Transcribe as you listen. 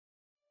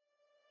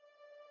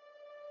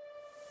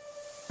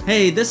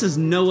Hey, this is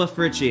Noah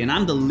Fritchie, and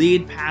I'm the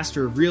lead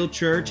pastor of Real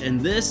Church, and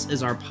this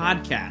is our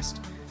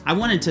podcast. I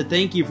wanted to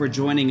thank you for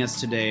joining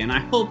us today, and I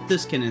hope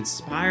this can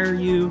inspire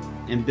you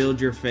and build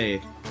your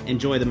faith.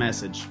 Enjoy the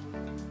message.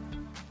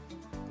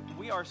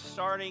 We are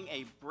starting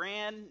a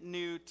brand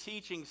new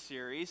teaching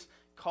series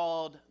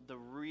called The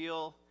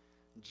Real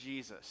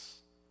Jesus.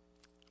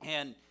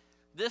 And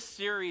this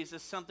series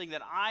is something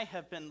that I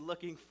have been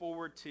looking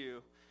forward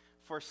to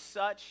for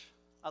such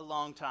a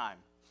long time.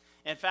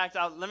 In fact,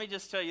 let me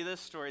just tell you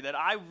this story that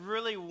I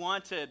really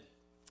wanted.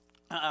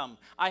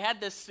 I had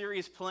this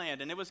series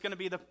planned, and it was going to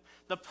be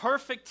the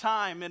perfect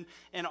time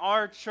in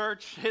our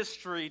church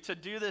history to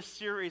do this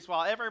series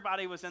while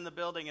everybody was in the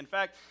building. In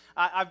fact,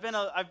 I've been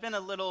a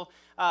little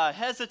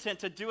hesitant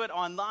to do it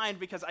online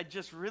because I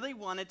just really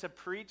wanted to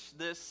preach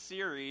this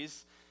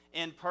series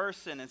in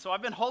person. And so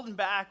I've been holding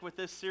back with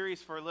this series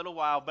for a little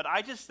while, but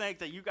I just think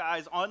that you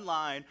guys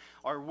online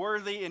are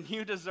worthy and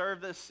you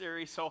deserve this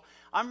series. So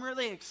I'm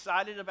really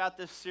excited about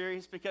this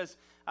series because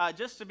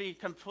just to be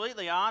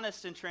completely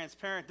honest and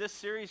transparent, this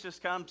series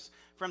just comes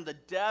from the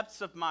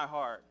depths of my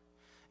heart.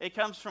 It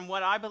comes from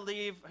what I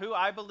believe, who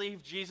I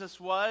believe Jesus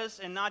was,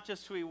 and not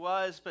just who he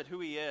was, but who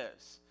he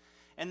is.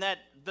 And that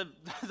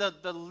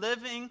the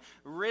living,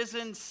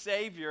 risen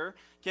Savior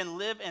can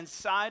live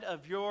inside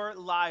of your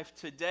life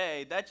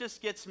today. That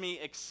just gets me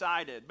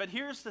excited. But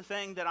here's the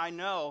thing that I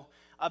know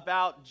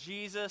about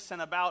Jesus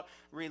and about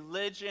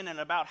religion and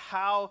about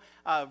how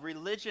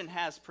religion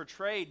has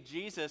portrayed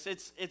Jesus.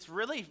 It's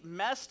really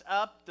messed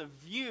up the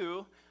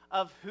view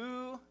of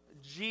who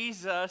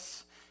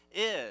Jesus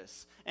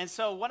is. And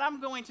so what I'm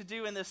going to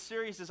do in this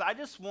series is I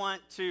just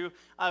want to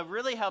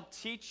really help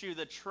teach you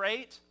the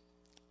trait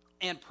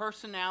and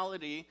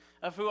personality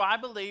of who I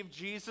believe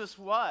Jesus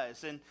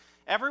was. And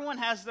everyone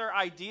has their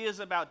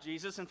ideas about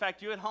Jesus. In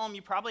fact, you at home,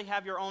 you probably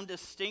have your own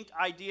distinct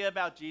idea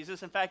about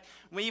Jesus. In fact,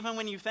 even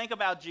when you think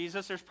about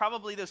Jesus, there's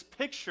probably this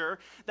picture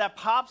that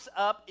pops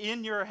up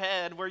in your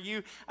head where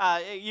you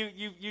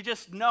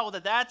just know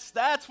that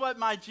that's what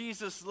my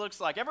Jesus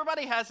looks like.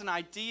 Everybody has an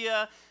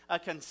idea, a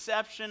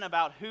conception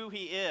about who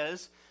he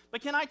is.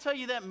 But can I tell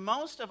you that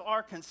most of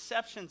our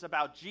conceptions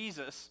about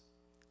Jesus,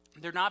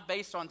 they're not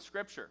based on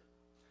Scripture.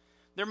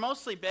 They're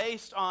mostly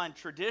based on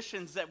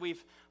traditions that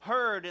we've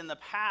heard in the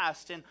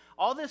past and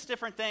all this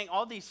different thing,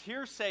 all these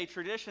hearsay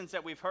traditions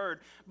that we've heard,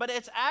 but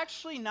it's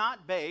actually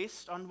not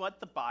based on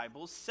what the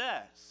Bible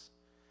says.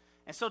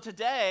 And so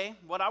today,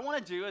 what I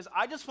want to do is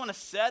I just want to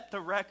set the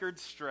record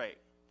straight.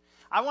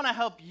 I want to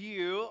help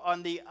you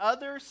on the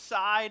other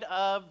side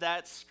of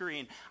that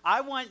screen. I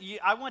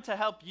want to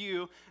help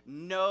you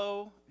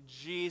know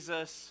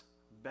Jesus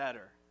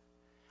better.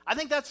 I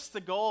think that's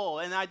the goal,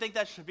 and I think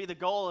that should be the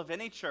goal of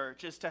any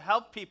church, is to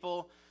help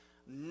people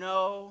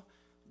know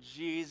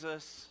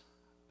Jesus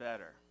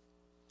better.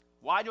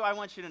 Why do I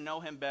want you to know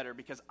him better?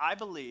 Because I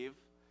believe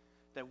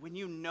that when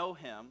you know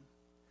him,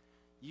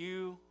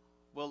 you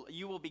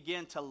will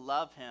begin to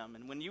love him.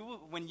 And when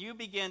you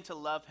begin to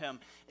love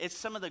him, it's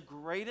some of the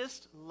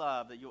greatest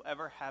love that you'll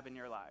ever have in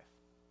your life.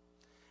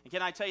 And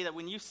can I tell you that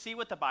when you see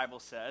what the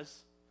Bible says,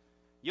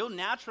 you'll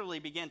naturally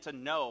begin to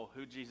know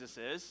who Jesus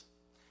is,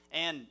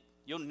 and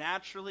you'll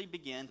naturally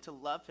begin to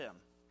love him.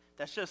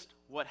 That's just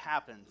what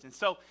happens. And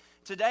so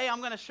today I'm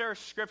going to share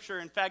scripture.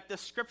 In fact, this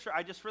scripture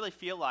I just really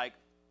feel like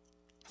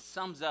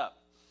sums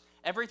up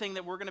everything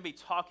that we're going to be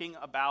talking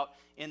about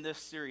in this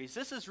series.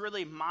 This is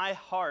really my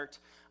heart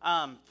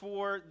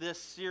for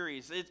this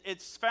series.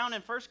 It's found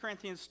in 1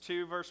 Corinthians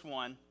 2, verse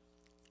 1.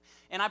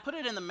 And I put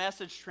it in the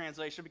Message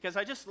translation because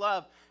I just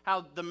love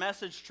how the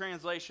Message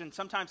translation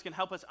sometimes can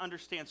help us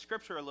understand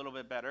Scripture a little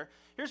bit better.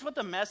 Here's what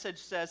the Message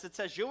says. It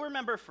says, "You'll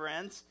remember,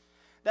 friends,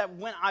 that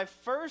when I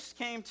first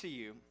came to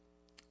you,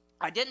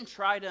 I didn't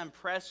try to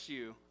impress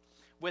you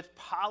with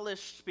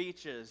polished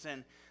speeches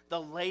and the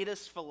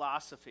latest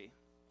philosophy."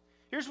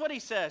 Here's what he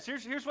says.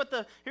 Here's what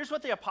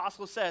the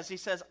apostle says. He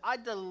says, "I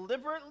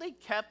deliberately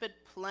kept it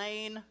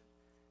plain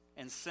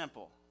and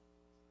simple."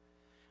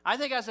 I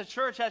think as a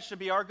church that should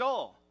be our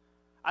goal.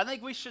 I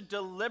think we should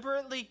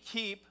deliberately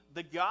keep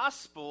the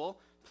gospel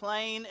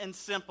plain and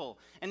simple.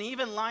 And he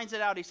even lines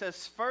it out. He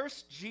says,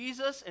 first,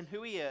 Jesus and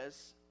who he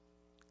is,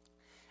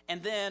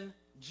 and then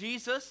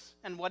Jesus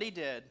and what he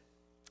did,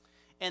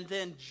 and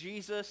then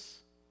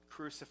Jesus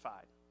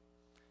crucified.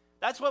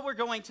 That's what we're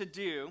going to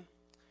do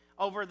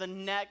over the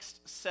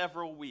next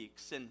several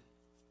weeks. And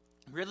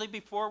really,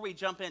 before we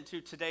jump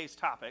into today's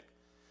topic,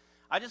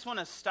 I just want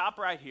to stop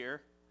right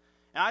here,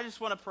 and I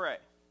just want to pray.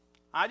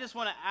 I just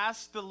want to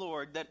ask the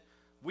Lord that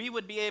we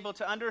would be able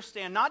to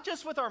understand, not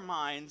just with our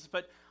minds,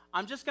 but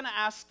I'm just going to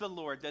ask the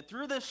Lord that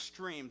through this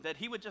stream, that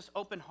he would just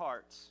open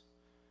hearts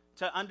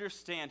to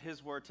understand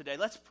his word today.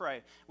 Let's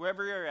pray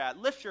wherever you're at.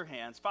 Lift your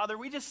hands. Father,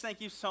 we just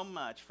thank you so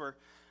much for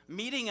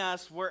meeting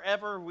us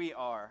wherever we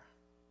are.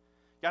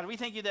 God, we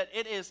thank you that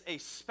it is a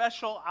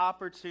special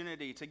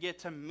opportunity to get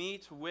to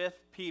meet with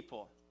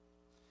people.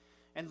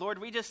 And Lord,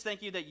 we just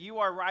thank you that you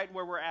are right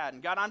where we're at.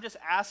 And God, I'm just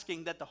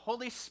asking that the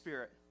Holy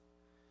Spirit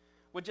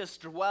would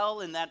just dwell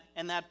in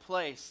that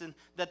place, and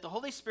that the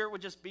Holy Spirit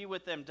would just be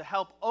with them to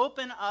help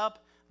open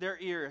up their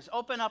ears,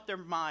 open up their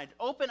mind,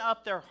 open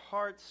up their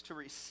hearts to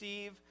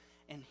receive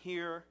and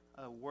hear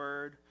a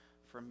word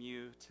from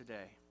you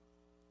today.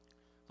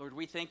 Lord,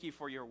 we thank you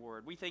for your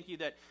word. We thank you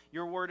that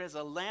your word is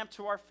a lamp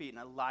to our feet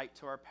and a light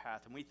to our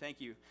path. And we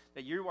thank you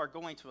that you are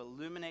going to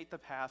illuminate the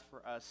path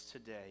for us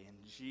today. In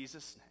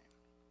Jesus'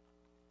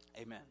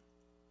 name, amen.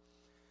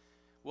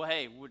 Well,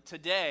 hey,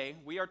 today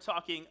we are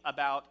talking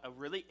about a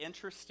really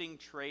interesting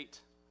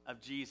trait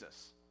of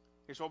Jesus.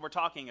 Here's what we're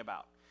talking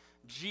about.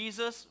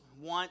 Jesus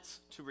wants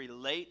to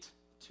relate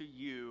to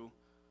you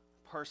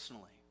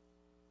personally.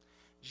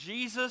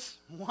 Jesus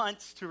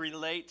wants to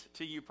relate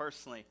to you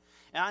personally.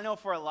 And I know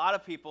for a lot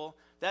of people,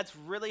 that's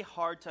really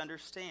hard to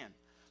understand,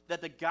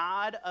 that the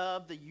God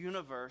of the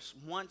universe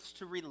wants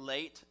to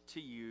relate to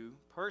you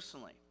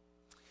personally.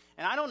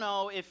 And I don't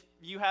know if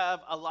you have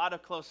a lot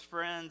of close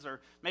friends, or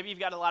maybe you've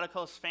got a lot of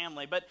close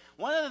family, but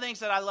one of the things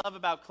that I love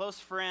about close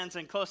friends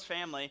and close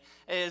family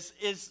is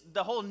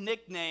the whole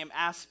nickname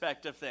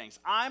aspect of things.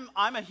 I'm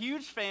a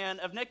huge fan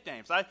of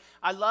nicknames.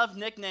 I love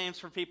nicknames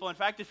for people. In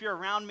fact, if you're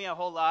around me a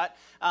whole lot,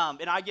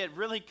 and I get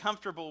really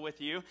comfortable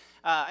with you,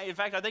 in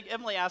fact, I think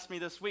Emily asked me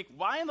this week,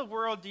 why in the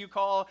world do you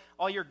call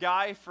all your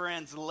guy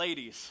friends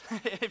ladies?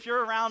 If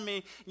you're around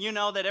me, you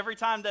know that every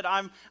time that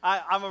I'm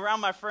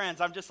around my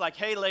friends, I'm just like,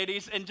 hey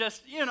ladies, and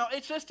just,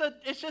 it's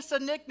just a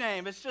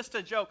nickname. It's just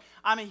a joke.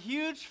 I'm a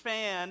huge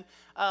fan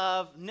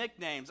of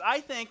nicknames.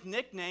 I think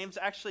nicknames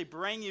actually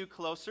bring you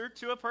closer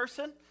to a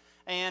person.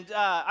 And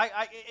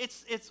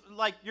it's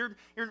like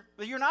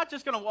you're not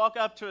just going to walk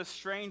up to a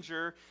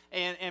stranger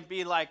and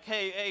be like,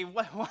 hey,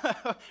 what?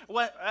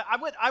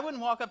 I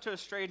wouldn't walk up to a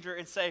stranger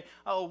and say,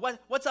 oh,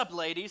 what's up,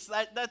 ladies?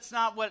 That's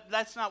not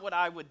what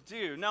I would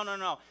do.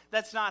 No,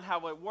 that's not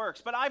how it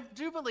works. But I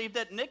do believe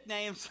that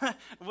nicknames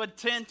would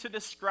tend to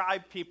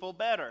describe people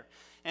better.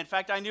 In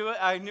fact, I knew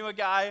a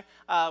guy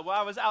while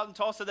I was out in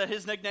Tulsa that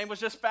his nickname was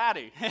just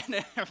Fatty,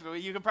 and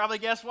you can probably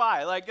guess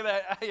why. Like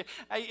that,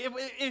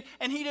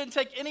 and he didn't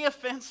take any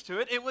offense to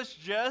it. It was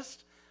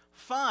just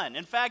fun.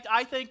 In fact,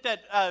 I think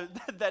that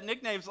that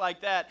nicknames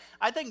like that,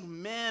 I think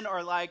men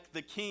are like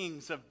the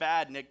kings of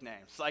bad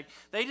nicknames. Like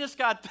they just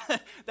got,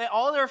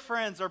 all their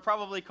friends are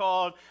probably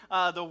called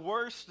the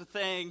worst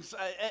things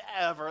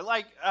ever.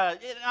 Like,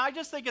 I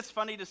just think it's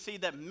funny to see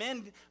that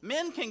men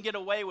can get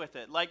away with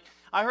it. Like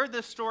I heard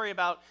this story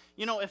about,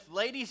 if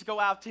ladies go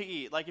out to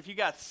eat, like if you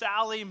got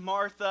Sally,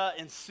 Martha,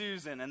 and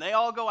Susan, and they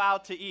all go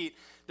out to eat,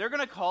 they're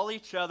going to call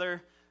each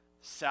other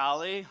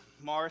Sally,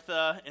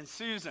 Martha, and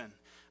Susan.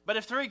 But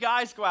if three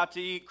guys go out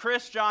to eat,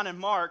 Chris, John, and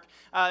Mark,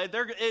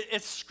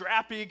 it's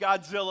Scrappy,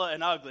 Godzilla,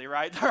 and Ugly,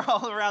 right? They're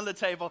all around the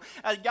table.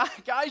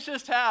 Guys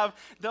just have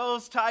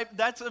those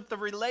that's the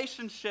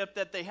relationship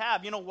that they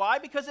have. You know why?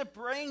 Because it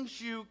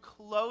brings you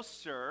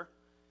closer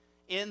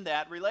in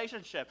that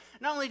relationship.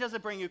 Not only does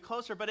it bring you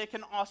closer, but it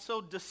can also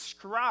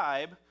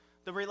describe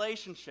the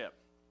relationship.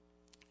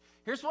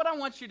 Here's what I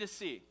want you to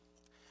see.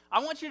 I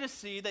want you to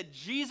see that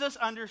Jesus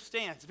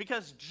understands,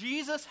 because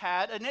Jesus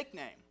had a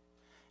nickname.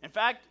 In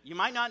fact, you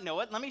might not know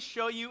it. Let me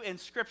show you in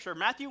Scripture.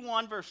 Matthew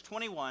 1, verse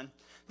 21.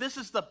 This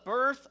is the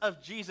birth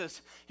of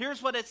Jesus.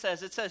 Here's what it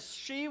says. It says,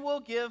 she will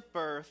give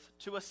birth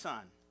to a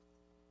son,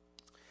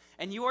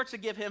 and you are to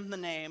give him the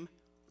name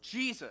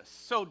Jesus.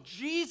 So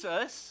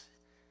Jesus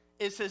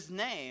is his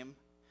name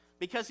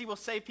because he will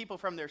save people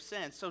from their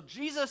sins. So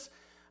Jesus,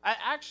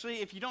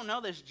 actually, if you don't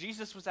know this,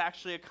 Jesus was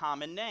actually a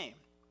common name.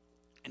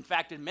 In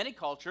fact, in many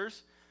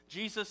cultures,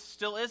 Jesus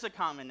still is a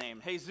common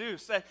name.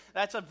 Jesus,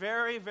 that's a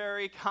very,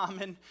 very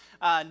common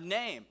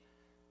name.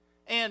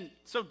 And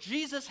so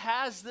Jesus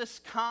has this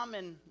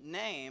common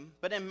name,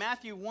 but in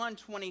Matthew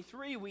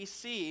 1:23, we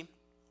see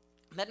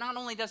that not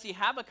only does he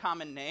have a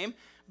common name,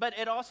 but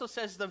it also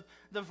says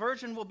the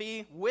virgin will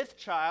be with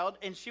child,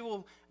 and she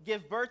will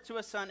give birth to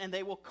a son, and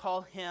they will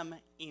call him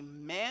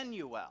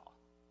Emmanuel,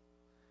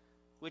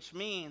 which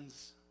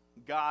means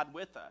God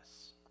with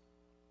us.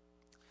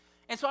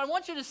 And so I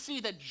want you to see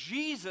that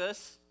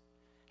Jesus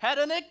had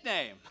a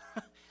nickname.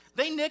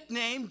 They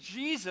nicknamed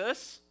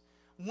Jesus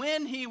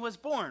when he was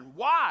born.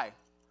 Why?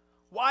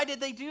 Why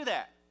did they do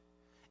that?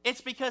 It's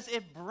because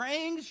it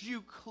brings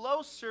you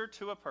closer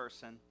to a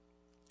person,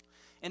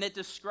 and it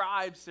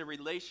describes the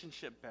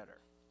relationship better.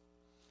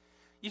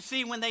 You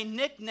see, when they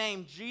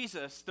nicknamed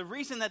Jesus, the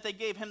reason that they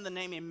gave him the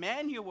name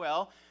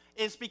Emmanuel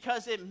is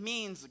because it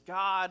means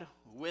God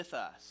with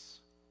us.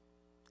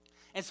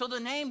 And so the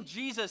name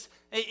Jesus,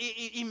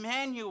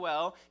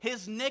 Emmanuel,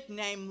 his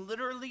nickname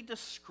literally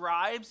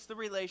describes the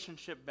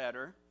relationship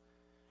better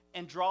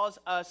and draws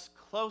us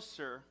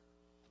closer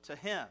to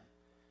him.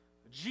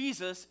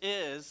 Jesus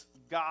is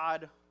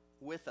God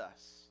with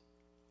us.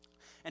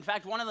 In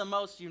fact, one of the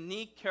most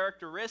unique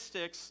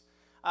characteristics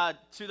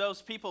to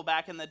those people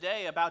back in the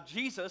day about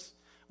Jesus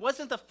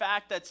wasn't the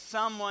fact that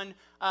someone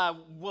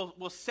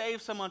will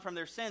save someone from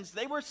their sins.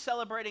 They were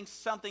celebrating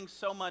something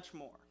so much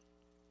more.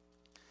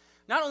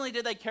 Not only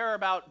did they care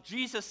about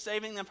Jesus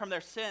saving them from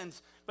their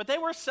sins, but they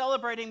were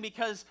celebrating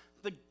because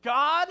the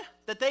God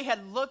that they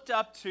had looked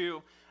up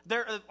to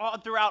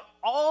throughout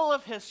all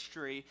of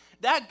history,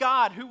 that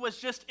God who was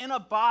just in a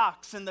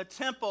box in the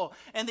temple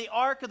and the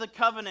Ark of the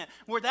Covenant,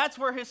 that's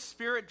where his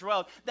spirit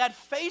dwelled, that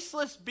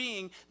faceless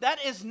being, that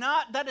is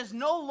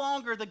no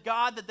longer the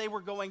God that they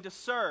were going to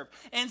serve.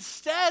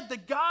 Instead, the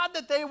God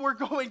that they were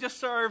going to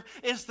serve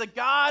is the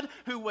God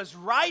who was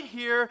right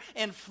here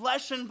in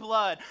flesh and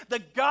blood,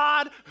 the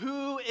God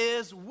who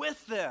is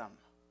with them.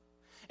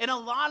 And a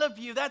lot of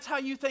you, that's how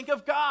you think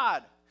of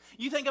God.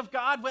 You think of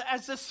God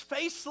as this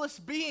faceless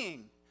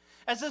being,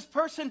 as this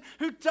person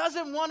who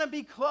doesn't want to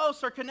be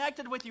close or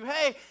connected with you.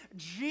 Hey,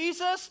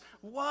 Jesus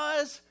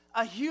was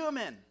a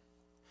human.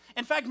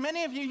 In fact,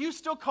 many of you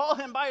still call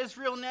him by his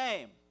real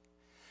name.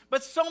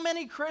 But so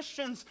many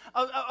Christians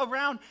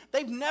around,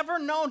 they've never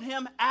known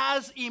him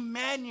as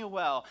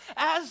Emmanuel,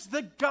 as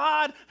the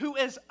God who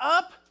is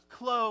up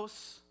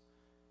close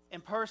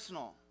and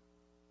personal.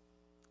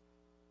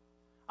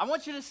 I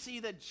want you to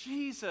see that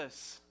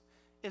Jesus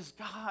is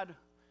God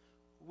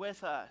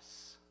with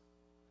us.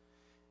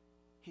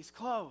 He's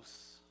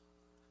close.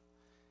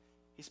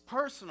 He's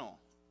personal.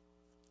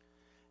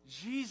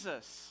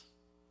 Jesus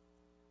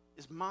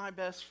is my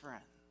best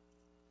friend.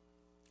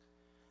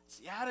 It's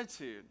the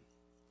attitude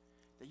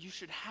that you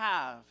should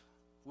have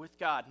with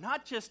God.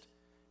 Not just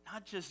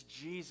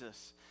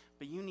Jesus,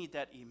 but you need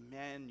that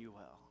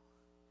Emmanuel,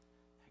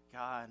 that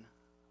God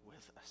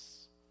with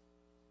us.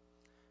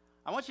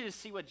 I want you to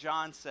see what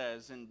John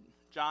says in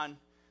John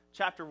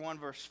chapter 1,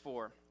 verse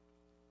 4.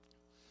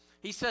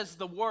 He says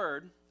the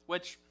word,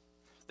 which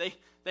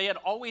they had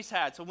always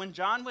had. So when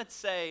John would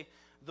say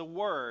the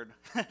word,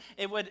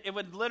 it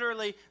would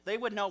literally, they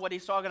would know what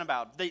he's talking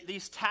about.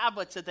 These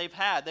tablets that they've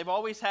had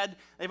these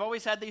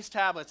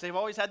tablets. They've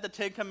always had the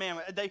Ten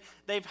Commandments.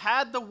 They've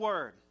had the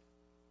word.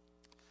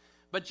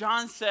 But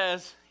John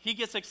says, he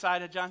gets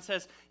excited. John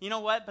says, you know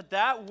what? But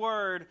that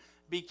word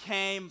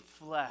became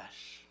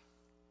flesh,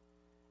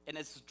 and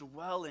it's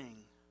dwelling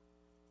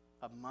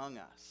among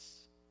us.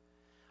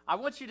 I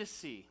want you to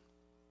see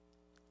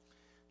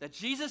that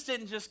Jesus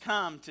didn't just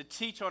come to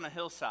teach on a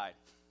hillside.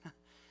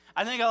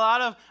 I think a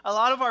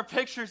lot of our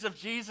pictures of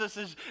Jesus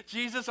is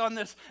Jesus on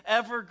this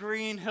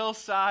evergreen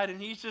hillside,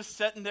 and he's just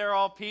sitting there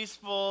all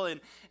peaceful,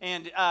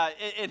 and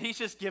he's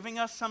just giving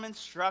us some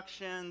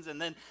instructions,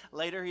 and then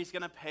later he's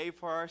going to pay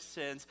for our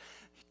sins.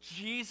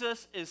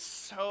 Jesus is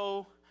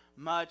so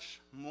much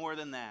more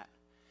than that.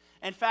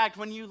 In fact,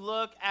 when you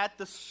look at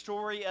the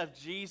story of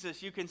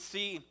Jesus, you can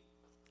see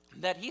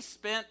that he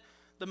spent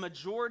the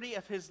majority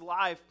of his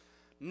life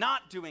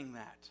not doing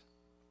that.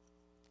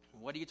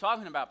 What are you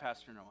talking about,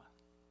 Pastor Noah?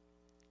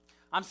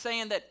 I'm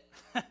saying that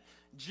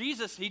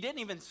Jesus, he didn't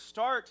even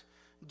start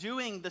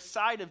doing the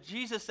side of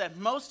Jesus that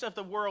most of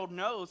the world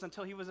knows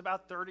until he was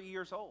about 30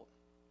 years old.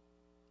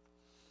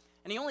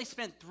 And he only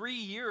spent 3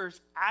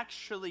 years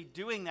actually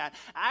doing that,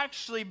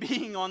 actually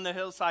being on the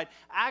hillside,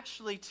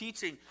 actually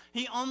teaching.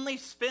 He only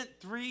spent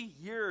 3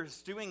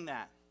 years doing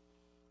that.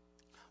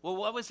 Well,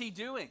 what was he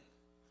doing?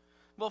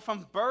 Well,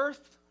 from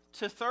birth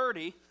to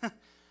 30,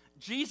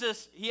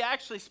 Jesus, he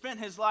actually spent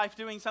his life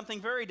doing something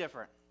very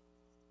different.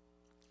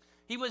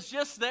 He was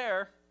just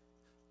there,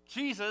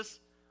 Jesus,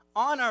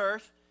 on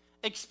earth,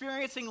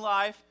 experiencing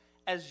life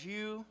as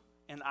you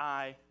and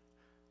I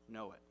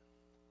know it.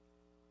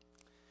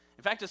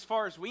 In fact, as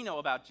far as we know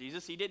about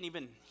Jesus, he didn't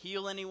even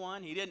heal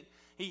anyone. He didn't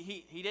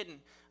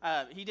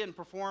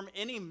perform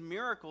any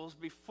miracles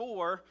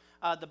before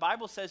the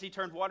Bible says he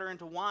turned water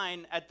into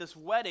wine at this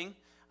wedding.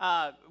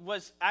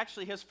 Was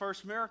actually his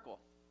first miracle.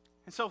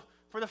 And so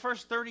for the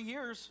first 30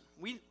 years,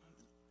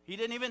 he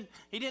didn't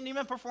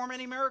even perform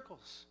any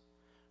miracles.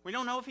 We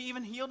don't know if he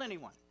even healed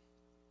anyone.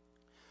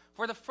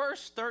 For the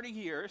first 30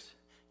 years,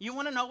 you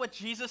want to know what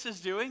Jesus is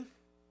doing?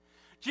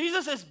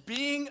 Jesus is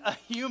being a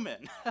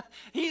human.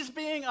 He's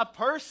being a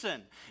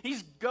person.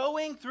 He's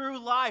going through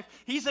life.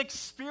 He's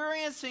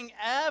experiencing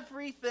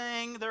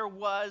everything there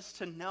was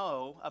to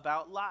know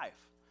about life.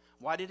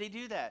 Why did he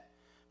do that?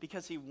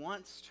 Because he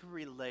wants to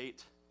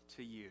relate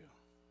to you.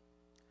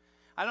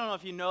 I don't know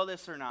if you know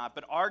this or not,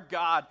 but our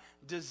God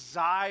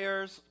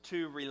desires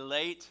to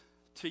relate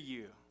to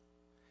you.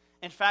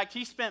 In fact,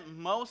 he spent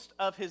most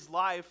of his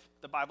life,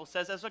 the Bible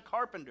says, as a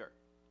carpenter.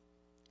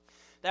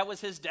 That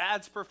was his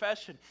dad's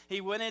profession.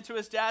 He went into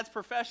his dad's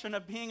profession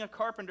of being a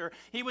carpenter.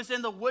 He was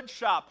in the wood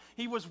shop.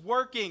 He was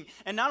working.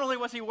 And not only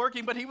was he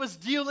working, but he was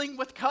dealing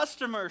with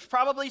customers,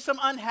 probably some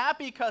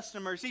unhappy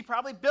customers. He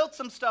probably built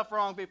some stuff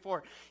wrong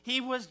before. He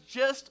was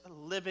just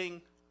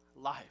living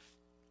life.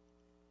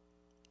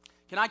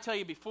 Can I tell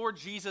you, before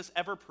Jesus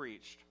ever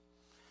preached,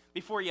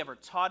 before he ever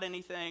taught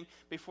anything,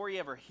 before he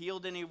ever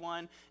healed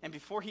anyone, and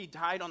before he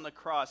died on the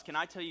cross, can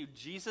I tell you,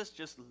 Jesus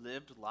just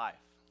lived life.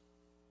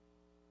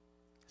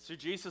 That's who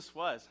Jesus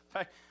was. In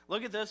fact,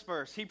 look at this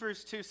verse,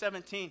 Hebrews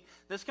 2:17.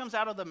 This comes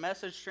out of the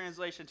Message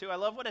translation too. I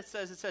love what it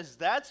says. It says,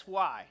 that's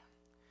why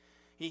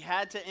he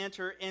had to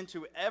enter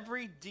into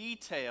every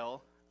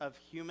detail of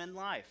human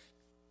life.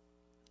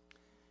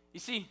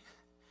 You see,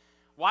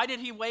 why did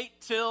he wait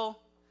till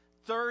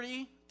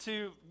 30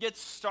 to get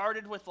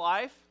started with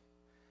life?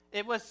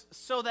 It was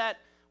so that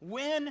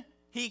when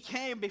he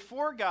came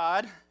before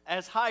God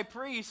as high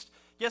priest,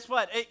 guess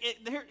what?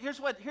 Here's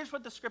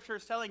what the scripture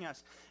is telling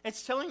us.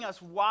 It's telling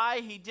us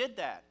why he did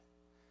that.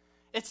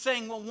 It's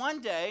saying, well,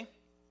 one day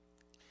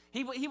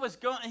he was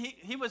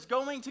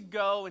going to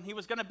go and he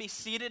was going to be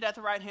seated at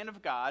the right hand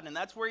of God, and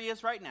that's where he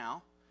is right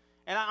now.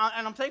 And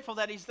I'm thankful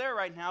that he's there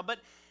right now. But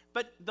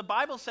the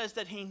Bible says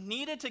that he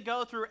needed to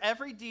go through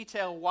every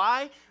detail.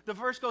 Why? The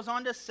verse goes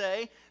on to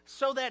say,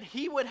 so that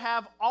he would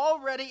have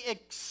already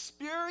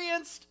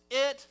experienced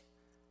it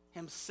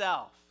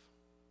himself.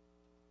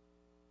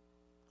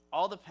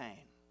 All the pain.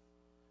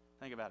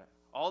 Think about it.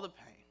 All the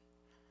pain.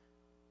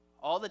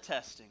 All the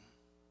testing.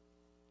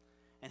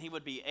 And he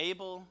would be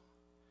able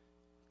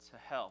to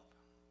help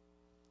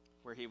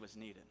where he was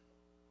needed.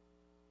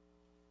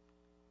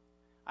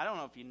 I don't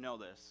know if you know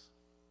this,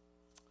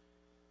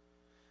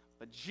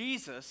 but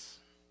Jesus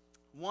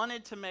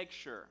wanted to make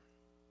sure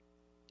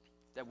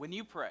that when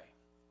you pray,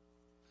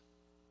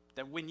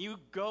 that when you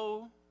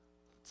go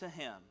to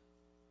him,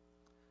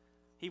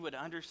 he would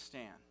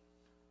understand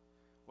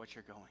what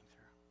you're going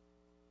through.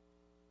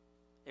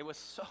 It was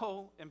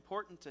so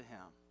important to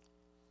him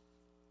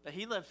that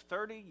he lived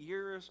 30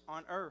 years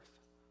on earth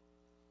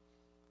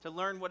to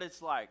learn what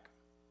it's like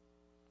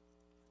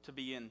to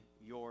be in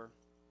your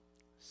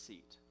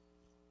seat.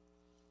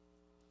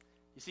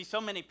 You see,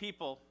 so many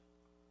people,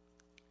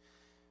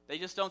 they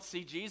just don't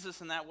see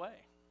Jesus in that way.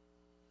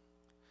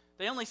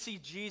 They only see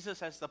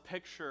Jesus as the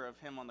picture of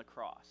him on the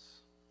cross.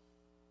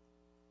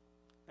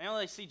 They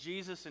only see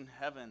Jesus in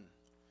heaven,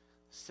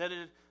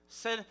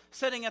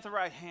 sitting at the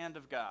right hand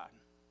of God.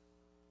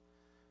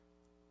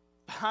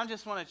 But I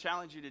just want to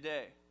challenge you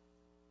today.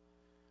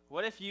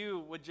 What if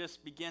you would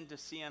just begin to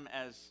see him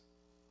as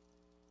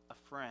a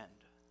friend?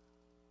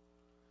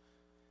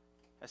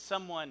 As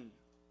someone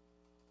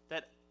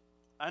that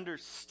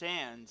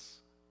understands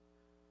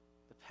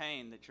the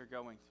pain that you're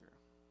going through.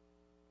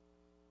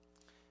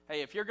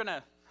 Hey, if you're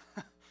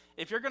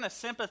gonna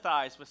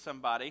sympathize with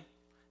somebody,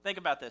 think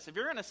about this. If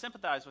you're gonna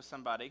sympathize with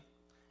somebody,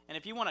 and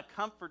if you want to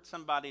comfort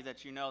somebody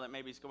that you know that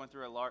maybe is going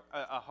through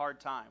a hard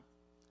time,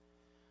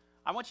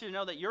 I want you to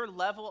know that your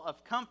level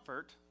of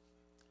comfort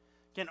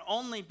can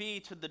only be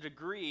to the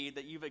degree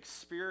that you've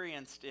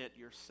experienced it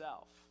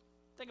yourself.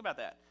 Think about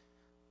that.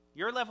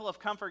 Your level of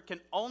comfort can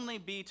only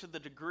be to the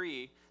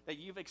degree that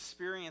you've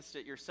experienced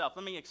it yourself.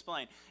 Let me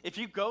explain. If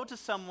you go to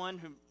someone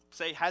who,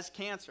 say, has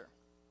cancer,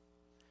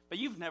 but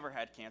you've never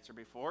had cancer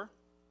before,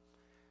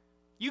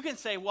 you can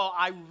say, well,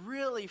 I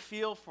really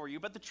feel for you,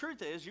 but the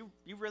truth is you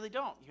really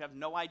don't. You have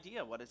no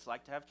idea what it's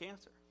like to have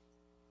cancer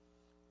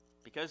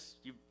because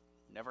you've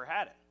never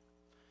had it.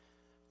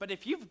 But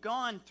if you've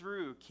gone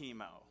through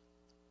chemo,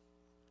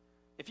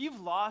 if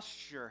you've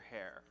lost your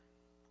hair,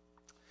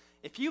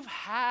 if you've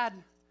had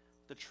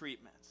the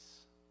treatments,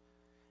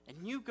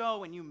 and you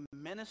go and you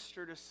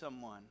minister to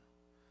someone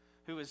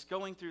who is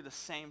going through the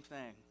same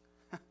thing,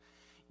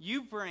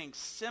 you bring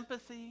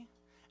sympathy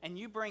and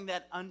you bring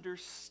that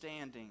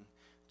understanding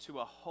to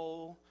a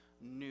whole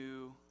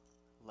new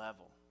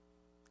level.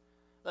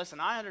 Listen,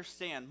 I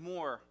understand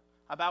more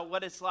about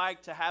what it's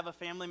like to have a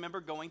family member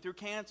going through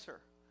cancer.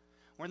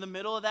 We're in the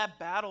middle of that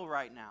battle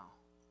right now.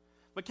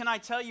 But can I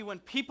tell you, when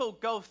people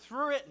go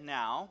through it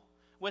now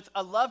with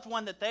a loved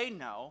one that they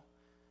know,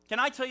 can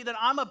I tell you that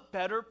I'm a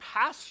better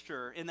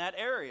pastor in that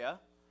area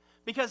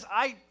because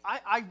I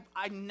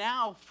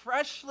now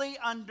freshly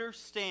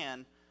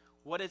understand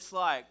what it's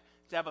like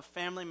to have a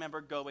family member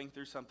going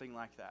through something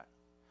like that.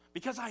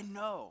 Because I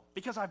know,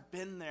 because I've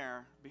been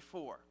there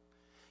before.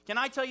 Can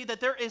I tell you that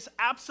there is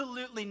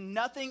absolutely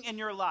nothing in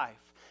your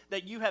life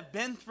that you have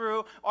been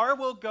through or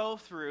will go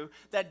through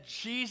that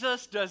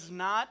Jesus does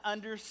not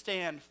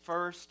understand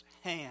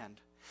firsthand.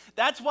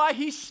 That's why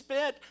he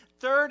spent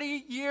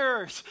 30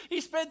 years.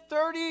 He spent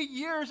 30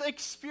 years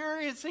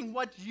experiencing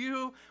what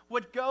you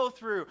would go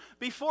through.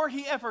 Before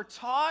he ever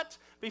taught,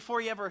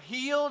 before he ever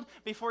healed,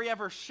 before he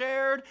ever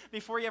shared,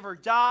 before he ever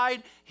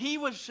died, he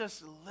was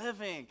just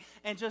living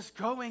and just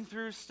going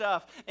through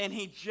stuff, and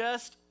he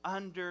just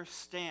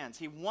understands.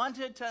 He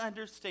wanted to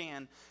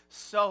understand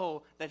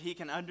so that he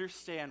can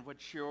understand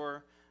what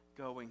you're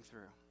going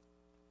through.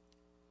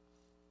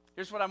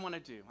 Here's what I want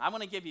to do. I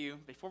want to give you,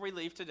 before we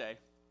leave today,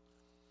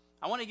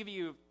 I want to give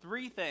you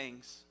 3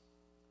 things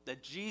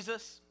that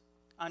Jesus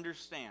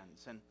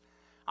understands. And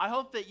I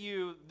hope that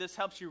this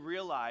helps you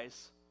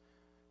realize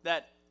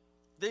that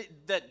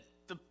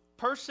the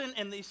person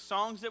in these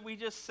songs that we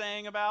just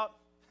sang about,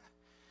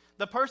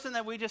 the person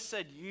that we just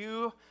said,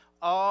 you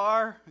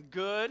are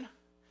good,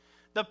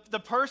 the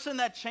person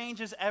that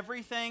changes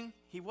everything,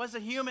 he was a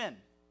human.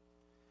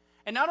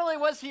 And not only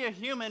was he a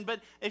human, but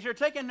if you're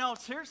taking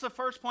notes, here's the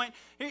first point.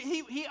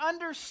 He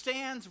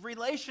understands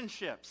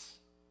relationships.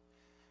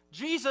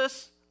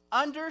 Jesus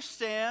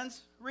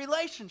understands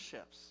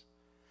relationships.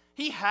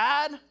 He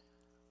had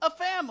a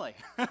family.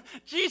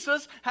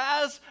 Jesus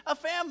has a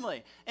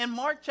family. In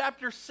Mark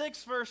chapter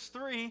 6, verse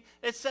 3,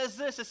 it says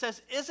this. It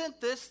says,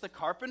 isn't this the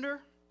carpenter?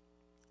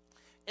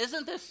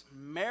 Isn't this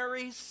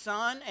Mary's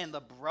son and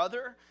the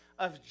brother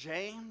of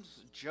James,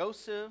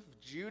 Joseph,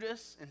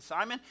 Judas, and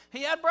Simon,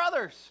 he had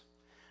brothers.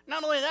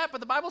 Not only that,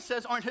 but the Bible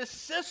says, aren't his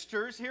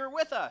sisters here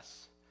with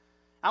us?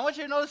 I want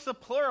you to notice the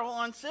plural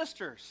on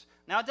sisters.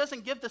 Now, it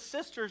doesn't give the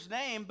sister's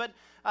name, but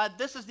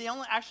this is the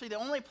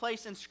only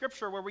place in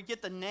Scripture where we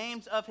get the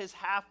names of his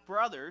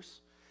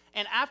half-brothers.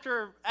 And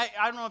after, I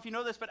don't know if you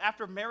know this, but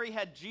after Mary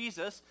had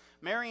Jesus,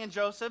 Mary and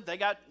Joseph, they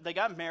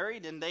got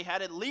married, and they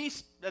had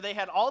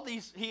all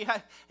these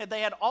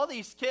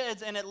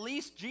kids, and at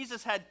least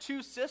Jesus had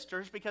two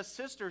sisters, because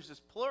sisters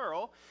is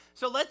plural.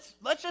 So let's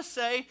just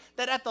say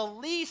that at the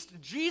least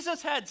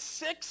Jesus had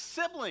 6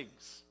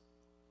 siblings.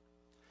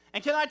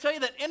 And can I tell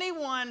you that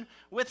anyone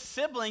with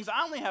siblings,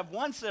 I only have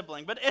one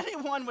sibling, but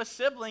anyone with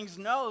siblings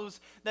knows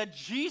that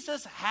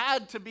Jesus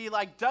had to be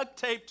like duct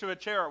taped to a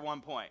chair at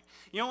one point.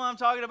 You know what I'm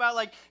talking about?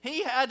 Like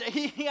he had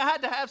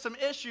to have some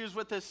issues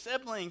with his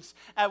siblings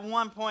at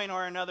one point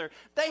or another.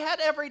 They had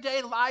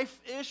everyday life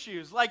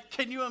issues. Like,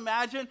 can you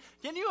imagine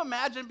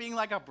being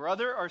like a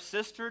brother or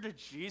sister to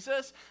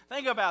Jesus?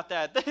 Think about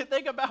that.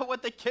 Think about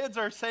what the kids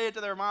are saying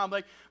to their mom.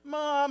 Like,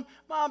 Mom,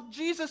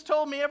 Jesus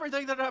told me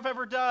everything that I've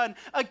ever done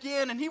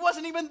again, and he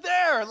wasn't even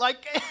there.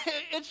 Like,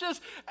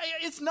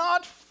 it's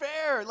not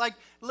fair. Like,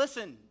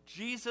 listen,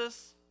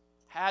 Jesus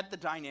had the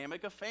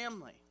dynamic of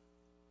family.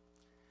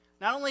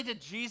 Not only did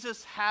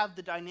Jesus have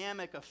the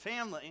dynamic of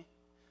family,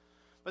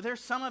 but there's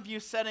some of you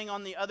sitting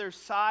on the other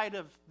side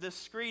of this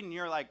screen, and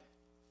you're like,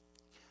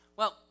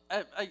 well,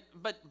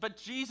 but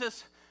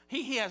Jesus,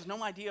 he has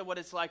no idea what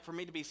it's like for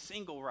me to be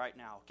single right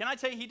now. Can I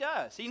tell you, he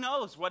does. He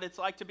knows what it's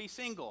like to be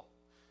single.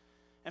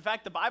 In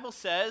fact, the Bible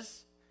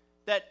says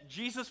that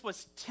Jesus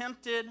was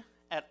tempted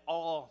at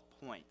all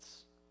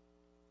points.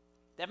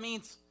 That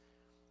means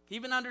he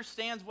even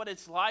understands what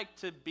it's like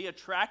to be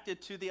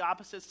attracted to the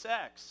opposite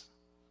sex.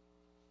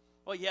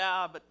 Well,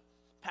 yeah, but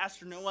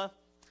Pastor Noah,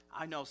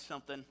 I know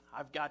something.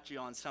 I've got you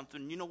on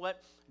something. You know what?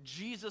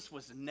 Jesus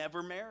was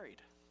never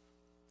married.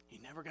 He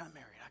never got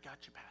married. I got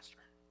you, Pastor.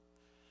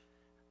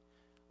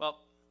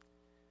 Well,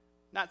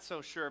 not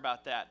so sure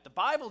about that. The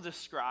Bible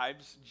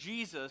describes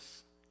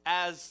Jesus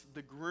as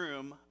the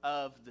groom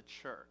of the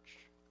church.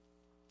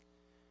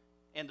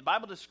 And the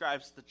Bible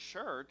describes the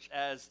church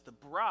as the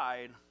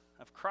bride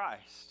of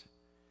Christ.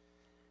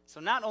 So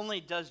not only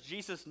does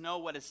Jesus know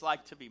what it's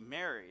like to be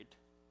married,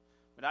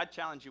 but I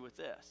challenge you with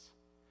this.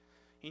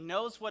 He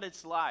knows what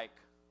it's like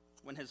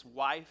when his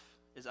wife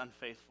is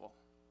unfaithful.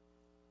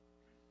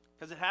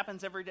 Because it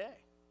happens every day.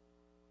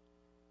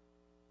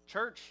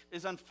 Church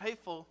is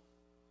unfaithful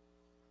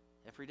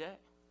every day.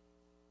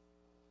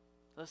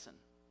 Listen,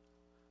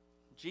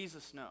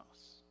 Jesus knows.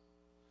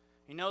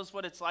 He knows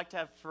what it's like to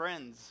have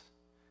friends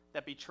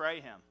that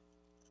betray him.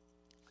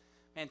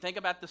 Man, think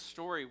about the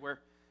story where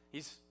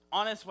he's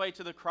on his way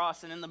to the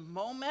cross, and in the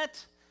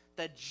moment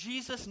that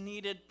Jesus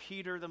needed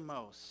Peter the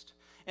most,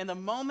 in the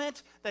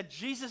moment that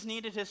Jesus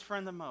needed his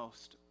friend the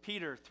most,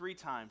 Peter 3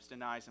 times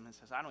denies him and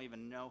says, I don't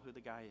even know who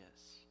the guy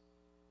is.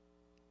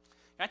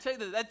 Can I tell you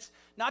that that's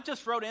not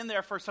just wrote in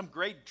there for some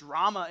great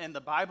drama in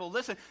the Bible.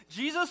 Listen,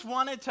 Jesus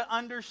wanted to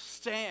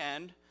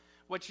understand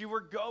what you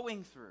were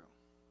going through.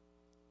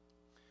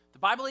 The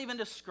Bible even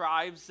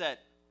describes that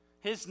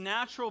his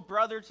natural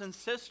brothers and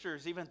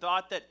sisters even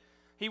thought that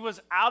he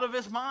was out of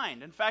his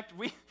mind. In fact,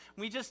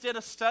 we just did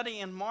a study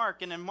in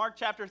Mark, and in Mark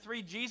chapter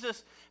 3,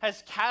 Jesus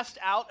has cast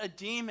out a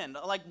demon.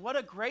 Like, what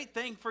a great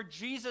thing for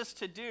Jesus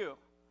to do.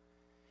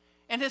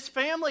 And his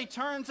family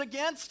turns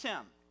against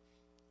him.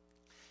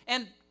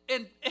 And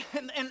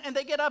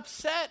they get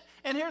upset.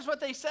 And here's what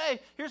they say.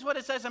 Here's what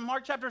it says in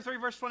Mark chapter 3,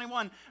 verse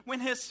 21.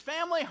 When his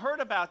family heard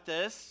about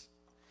this,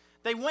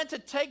 they went to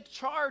take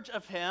charge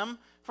of him,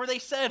 for they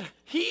said,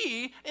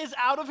 he is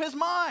out of his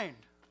mind.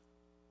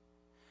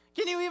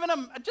 Can you even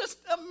just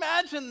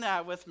imagine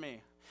that with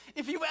me?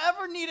 If you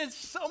ever needed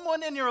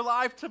someone in your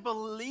life to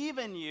believe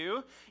in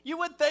you, you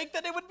would think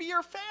that it would be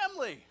your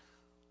family.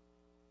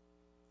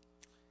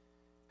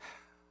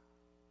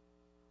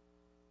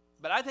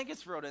 But I think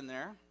it's wrote in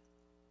there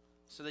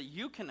so that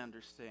you can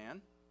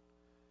understand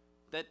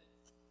that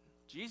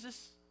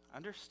Jesus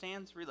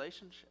understands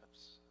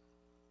relationships.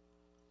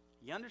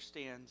 He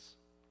understands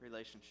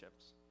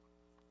relationships.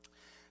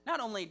 Not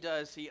only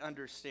does he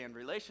understand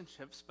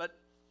relationships, but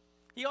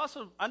he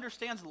also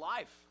understands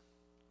life.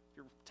 If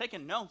you're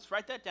taking notes,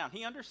 write that down.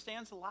 He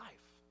understands life.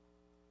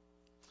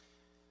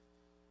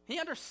 He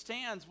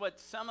understands what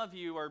some of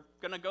you are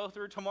going to go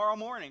through tomorrow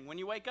morning when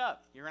you wake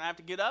up. You're going to have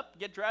to get up,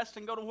 get dressed,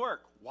 and go to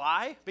work.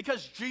 Why?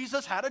 Because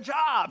Jesus had a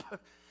job.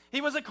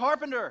 He was a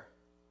carpenter.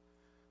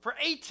 For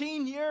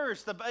 18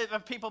 years, the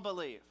people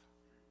believe.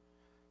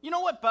 You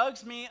know what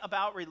bugs me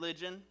about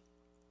religion?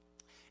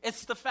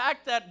 It's the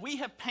fact that we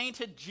have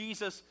painted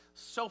Jesus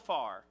so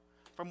far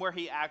from where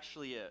he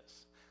actually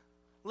is.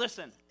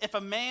 Listen, if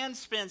a man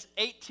spends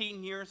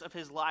 18 years of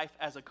his life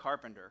as a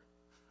carpenter,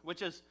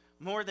 which is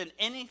more than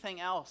anything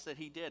else that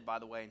he did, by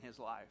the way, in his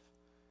life,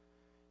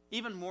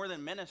 even more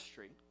than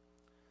ministry,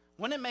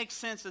 Wouldn't it make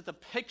sense that the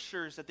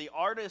pictures that the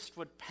artist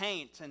would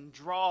paint and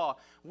draw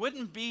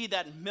wouldn't be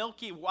that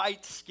milky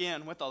white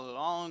skin with a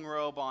long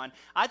robe on?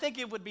 I think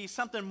it would be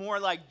something more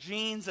like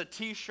jeans, a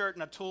t-shirt,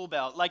 and a tool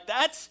belt. Like,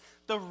 that's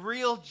the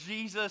real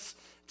Jesus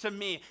to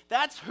me.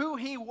 That's who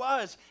he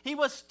was. He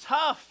was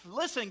tough.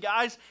 Listen,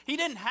 guys, he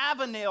didn't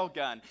have a nail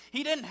gun.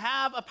 He didn't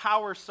have a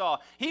power saw.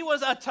 He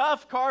was a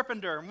tough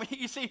carpenter.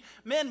 You see,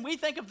 men, we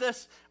think of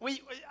this.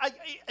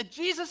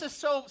 Jesus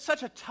is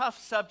such a tough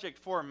subject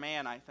for a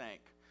man, I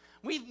think.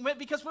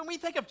 Because when we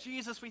think of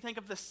Jesus, we think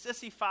of the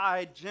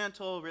sissified,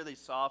 gentle, really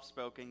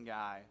soft-spoken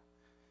guy.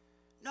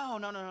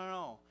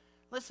 No.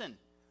 Listen,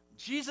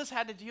 Jesus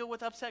had to deal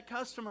with upset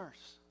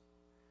customers.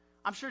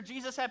 I'm sure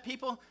Jesus had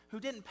people who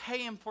didn't pay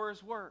him for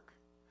his work.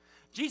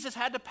 Jesus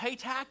had to pay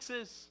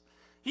taxes.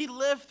 He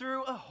lived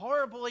through a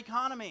horrible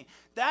economy.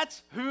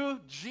 That's who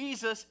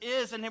Jesus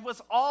is, and it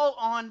was all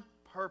on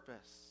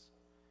purpose.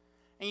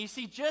 And you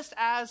see, just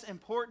as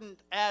important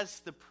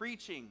as the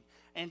preaching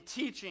and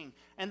teaching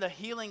and the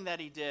healing that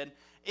he did,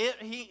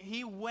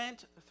 he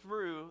went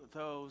through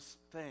those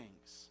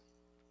things.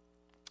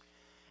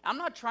 I'm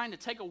not trying to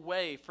take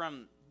away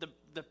from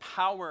the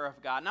power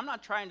of God, and I'm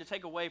not trying to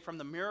take away from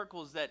the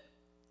miracles that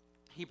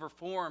he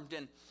performed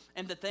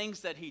and the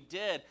things that he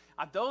did.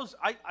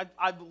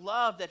 I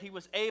love that he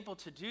was able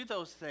to do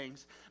those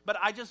things, but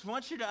I just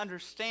want you to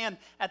understand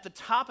at the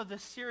top of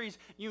this series,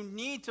 you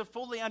need to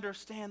fully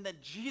understand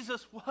that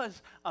Jesus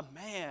was a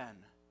man.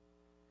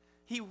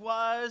 He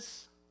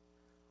was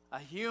a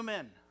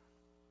human.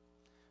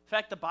 In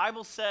fact, the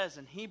Bible says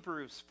in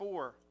Hebrews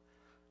 4,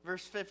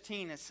 verse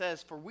 15, it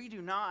says, "For we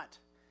do not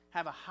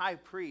have a high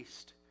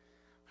priest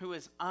who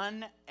is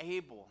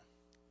unable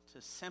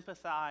to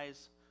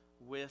sympathize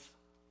with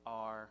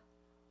our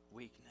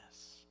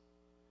weakness."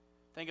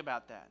 Think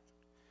about that.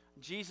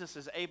 Jesus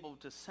is able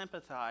to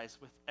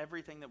sympathize with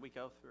everything that we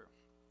go through.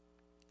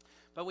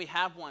 But we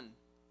have one,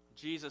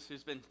 Jesus,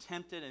 who's been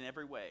tempted in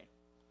every way,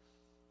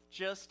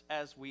 just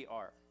as we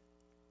are.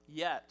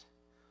 Yet,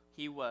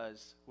 he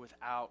was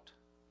without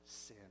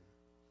sin.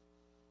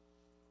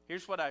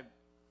 Here's what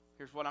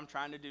I'm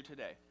trying to do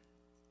today.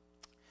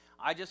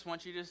 I'm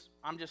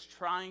just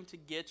trying to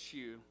get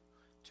you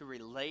to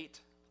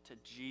relate to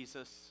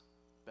Jesus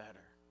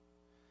better.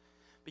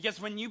 Because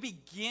when you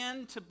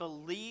begin to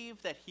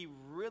believe that he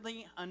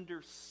really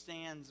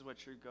understands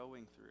what you're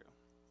going through,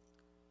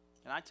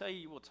 and I tell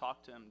you, you will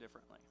talk to him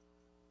differently.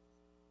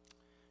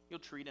 You'll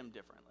treat him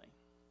differently.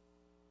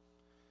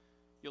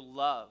 You'll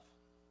love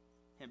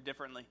him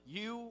differently.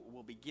 You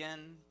will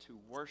begin to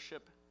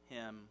worship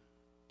him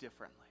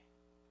differently.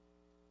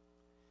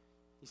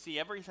 You see,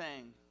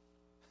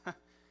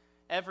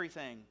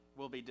 everything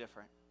will be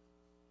different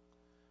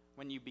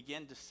when you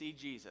begin to see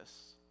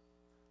Jesus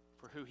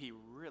for who he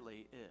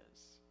really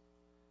is.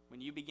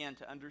 When you begin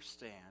to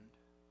understand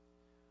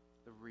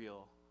the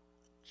real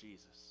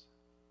Jesus.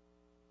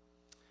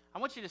 I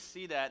want you to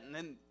see that, and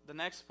then the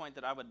next point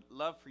that I would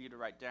love for you to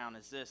write down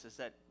is this, is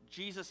that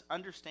Jesus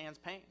understands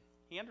pain.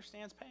 He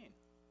understands pain.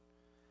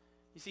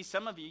 You see,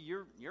 some of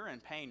you, you're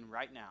in pain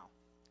right now.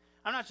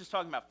 I'm not just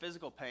talking about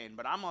physical pain,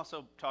 but I'm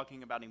also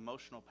talking about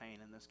emotional pain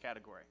in this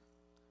category.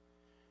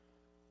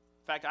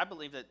 In fact, I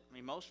believe that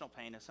emotional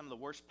pain is some of the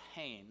worst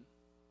pain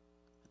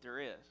that there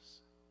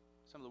is.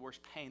 Some of the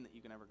worst pain that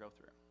you can ever go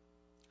through.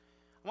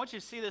 I want you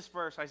to see this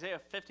verse, Isaiah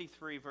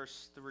 53,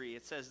 verse 3.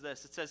 It says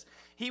this. It says,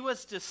 "He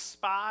was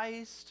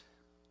despised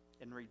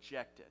and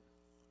rejected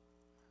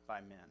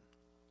by men."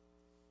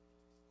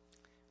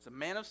 He's a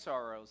man of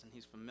sorrows, and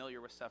he's familiar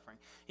with suffering.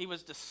 He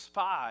was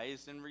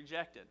despised and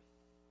rejected.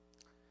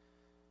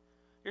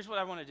 Here's what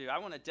I want to do. I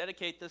want to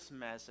dedicate this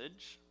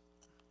message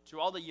to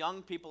all the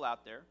young people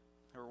out there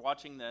who are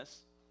watching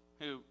this,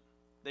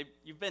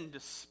 you've been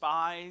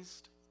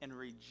despised and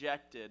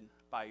rejected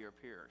by your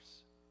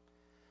peers.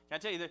 Can I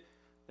tell you that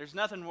there's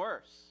nothing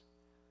worse?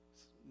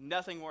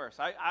 Nothing worse.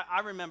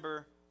 I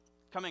remember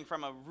coming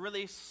from a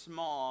really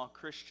small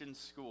Christian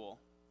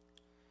school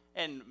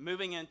and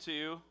moving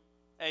into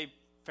a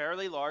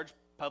fairly large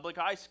public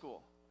high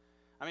school.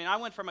 I mean, I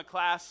went from a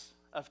class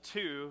of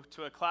 2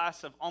 to a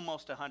class of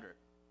almost 100.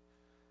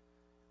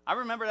 I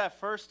remember that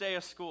first day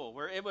of school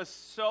where it was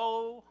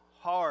so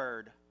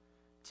hard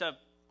to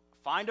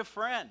find a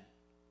friend.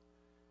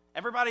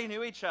 Everybody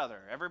knew each other.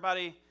 It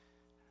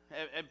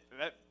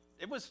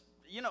was,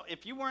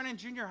 if you weren't in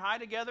junior high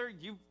together,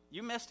 you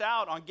missed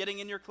out on getting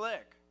in your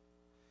clique.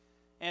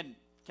 And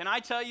can I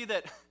tell you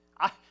that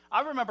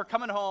I remember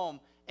coming home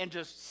and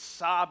just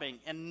sobbing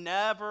and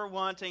never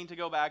wanting to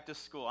go back to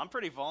school. I'm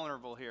pretty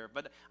vulnerable here,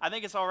 but I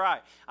think it's all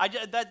right.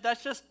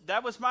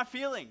 That was my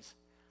feelings.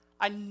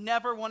 I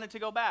never wanted to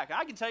go back.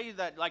 I can tell you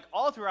that, like,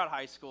 all throughout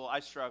high school,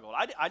 I struggled.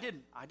 I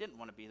didn't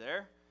want to be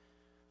there.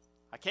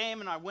 I came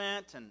and I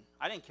went, and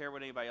I didn't care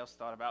what anybody else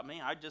thought about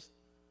me. I just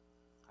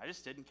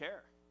didn't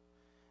care.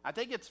 I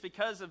think it's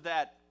because of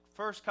that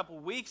first couple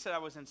weeks that I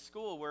was in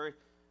school where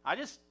I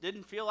just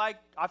didn't feel like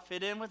I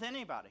fit in with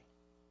anybody.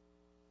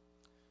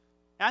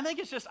 And I think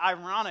it's just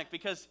ironic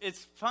because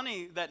it's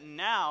funny that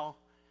now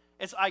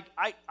It's like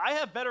I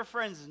have better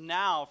friends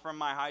now from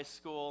my high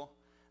school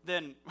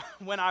than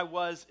when I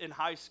was in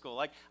high school.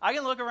 Like, I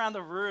can look around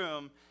the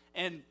room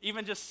and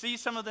even just see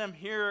some of them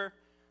here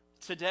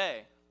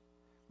today.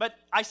 But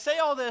I say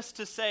all this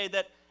to say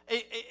that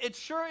it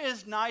sure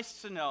is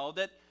nice to know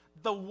that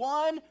the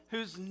one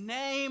whose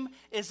name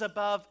is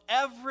above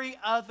every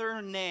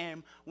other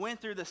name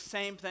went through the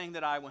same thing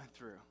that I went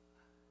through.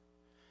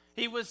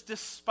 He was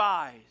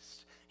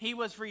despised. He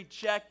was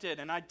rejected.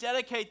 And I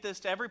dedicate this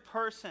to every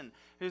person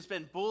who's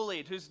been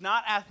bullied, who's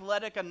not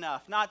athletic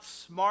enough, not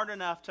smart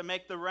enough to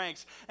make the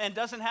ranks, and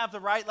doesn't have the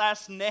right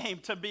last name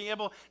to be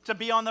able to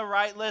be on the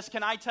right list.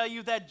 Can I tell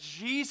you that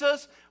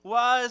Jesus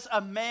was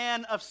a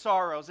man of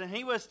sorrows, and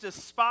he was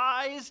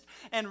despised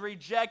and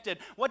rejected?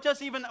 What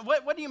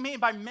do you mean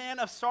by man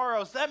of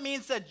sorrows? That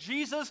means that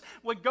Jesus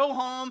would go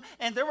home,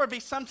 and there would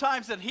be some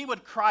times that he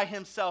would cry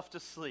himself to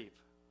sleep.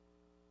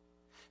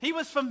 He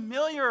was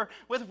familiar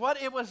with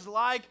what it was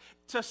like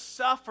to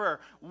suffer.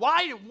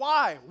 Why?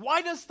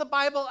 Why does the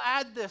Bible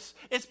add this?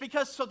 It's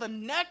because so the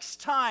next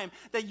time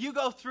that you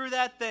go through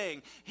that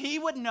thing, he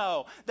would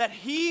know, that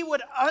he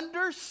would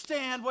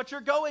understand what you're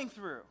going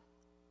through.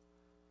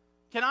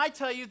 Can I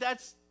tell you,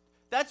 that's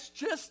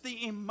just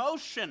the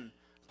emotion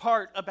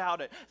part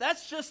about it.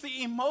 That's just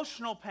the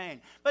emotional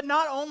pain. But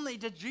not only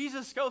did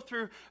Jesus go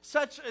through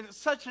such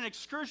an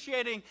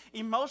excruciating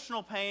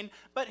emotional pain,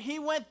 but he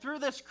went through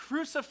this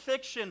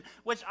crucifixion,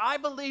 which I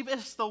believe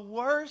is the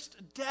worst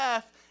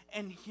death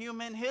in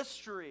human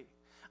history.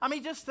 I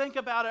mean, just think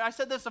about it. I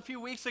said this a few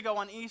weeks ago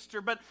on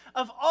Easter, but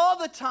of all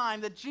the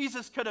time that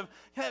Jesus could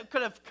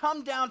have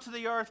come down to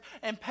the earth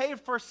and paid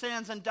for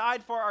sins and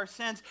died for our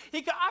sins,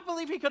 I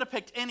believe he could have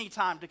picked any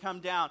time to come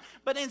down.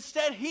 But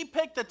instead, he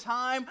picked the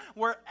time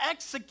where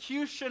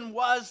execution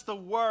was the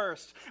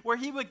worst, where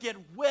he would get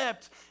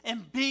whipped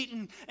and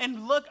beaten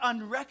and look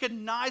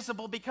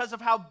unrecognizable because of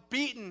how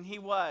beaten he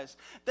was.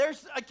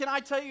 Can I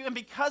tell you, and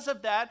because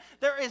of that,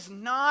 there is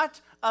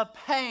not a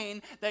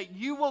pain that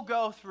you will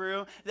go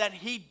through that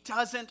he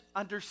doesn't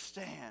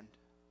understand.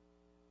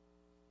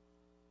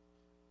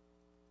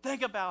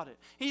 Think about it.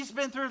 He's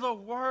been through the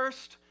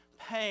worst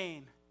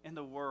pain in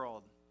the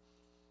world.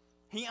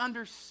 He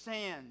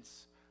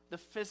understands the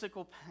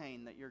physical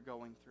pain that you're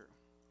going through.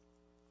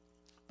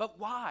 But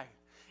why?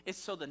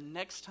 It's so the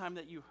next time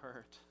that you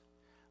hurt,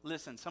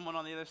 listen, someone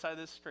on the other side of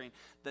this screen,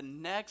 the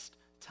next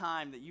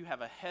time that you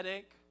have a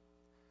headache,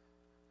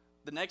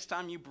 the next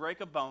time you break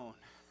a bone,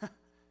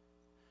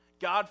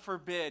 God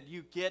forbid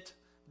you get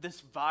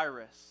this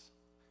virus,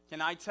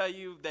 can I tell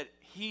you that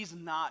he's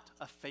not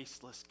a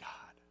faceless God?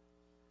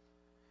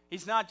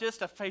 He's not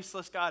just a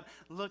faceless God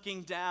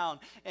looking down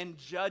and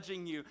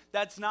judging you.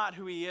 That's not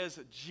who he is.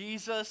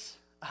 Jesus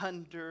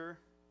understands.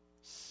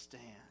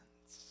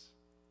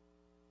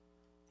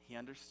 He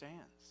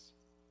understands.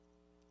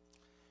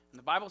 And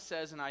the Bible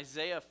says in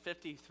Isaiah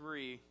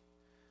 53,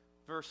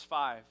 verse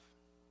 5, it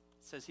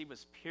says he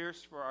was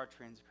pierced for our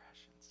transgressions.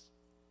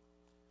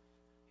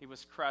 He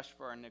was crushed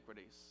for our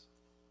iniquities.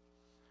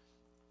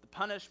 The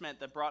punishment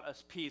that brought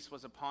us peace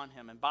was upon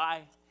him, and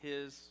by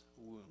his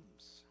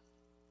wounds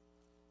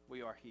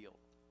we are healed.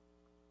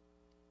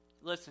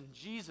 Listen,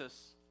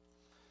 Jesus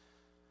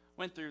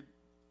went through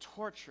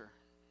torture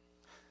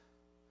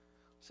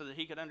so that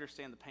he could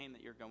understand the pain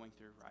that you're going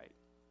through right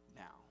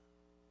now.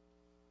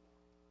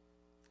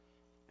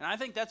 And I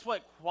think that's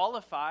what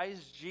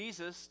qualifies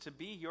Jesus to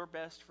be your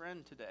best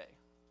friend today.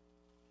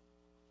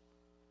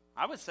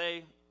 I would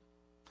say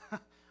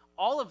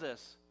all of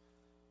this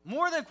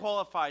more than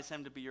qualifies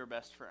him to be your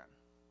best friend.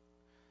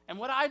 And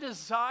what I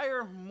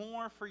desire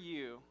more for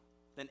you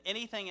than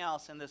anything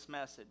else in this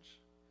message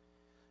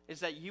is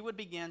that you would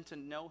begin to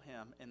know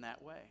him in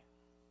that way.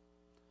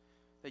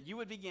 That you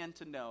would begin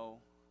to know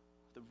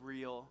the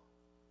real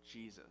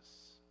Jesus.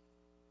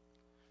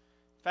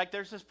 In fact,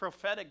 there's this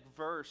prophetic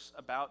verse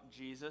about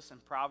Jesus in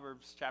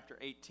Proverbs chapter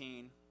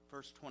 18,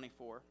 verse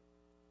 24. It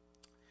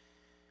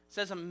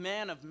says, a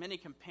man of many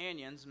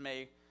companions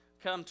may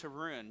come to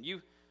ruin.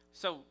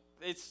 So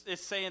it's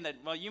saying that,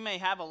 well, you may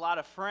have a lot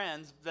of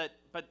friends, but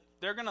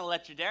they're going to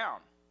let you down.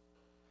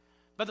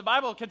 But the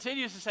Bible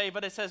continues to say,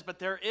 but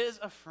there is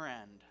a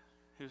friend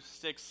who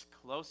sticks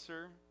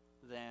closer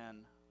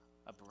than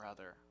a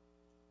brother.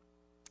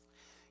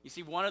 You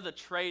see, one of the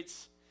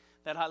traits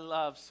that I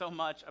love so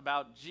much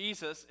about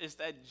Jesus is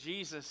that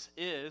Jesus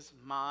is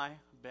my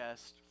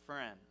best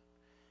friend.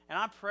 And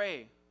I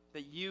pray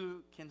that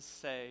you can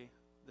say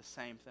the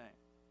same thing.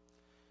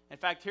 In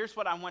fact, here's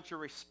what I want your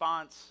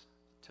response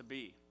to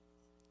be.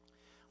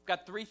 I've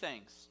got three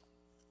things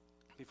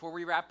before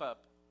we wrap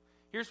up.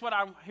 Here's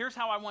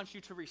how I want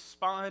you to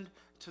respond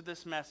to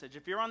this message.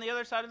 If you're on the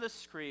other side of this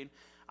screen,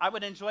 I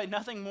would enjoy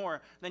nothing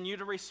more than you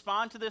to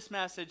respond to this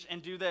message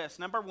and do this.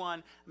 Number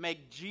one,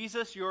 make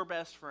Jesus your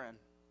best friend.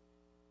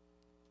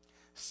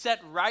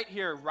 Set right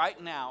here,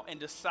 right now, and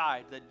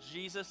decide that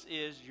Jesus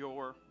is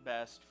your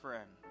best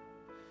friend.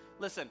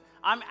 Listen,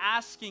 I'm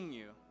asking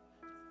you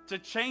to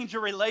change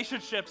your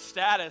relationship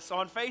status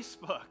on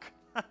Facebook.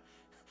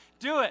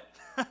 Do it.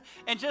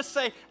 And just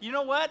say, you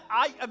know what?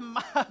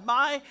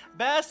 My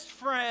best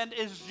friend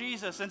is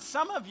Jesus. And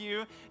some of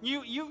you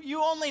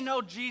only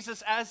know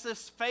Jesus as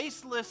this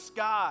faceless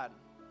God.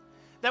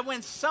 That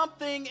when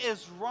something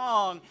is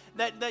wrong,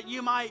 that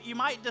you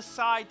might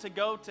decide to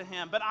go to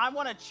him. But I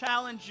want to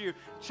challenge you,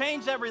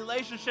 change that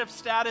relationship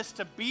status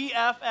to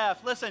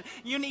BFF. Listen,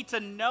 you need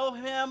to know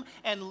him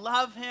and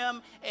love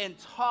him and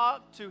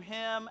talk to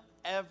him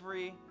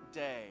every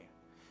day.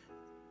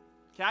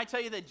 Can I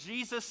tell you that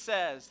Jesus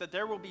says that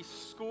there will be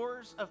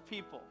scores of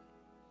people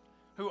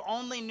who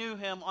only knew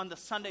him on the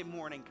Sunday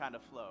morning kind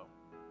of flow?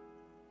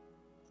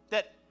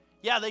 That,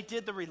 yeah, they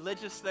did the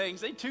religious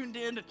things. They tuned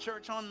in to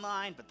church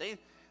online, but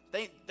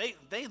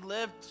they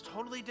lived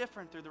totally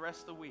different through the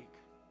rest of the week.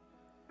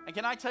 And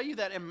can I tell you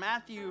that in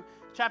Matthew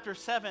chapter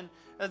 7,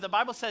 the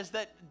Bible says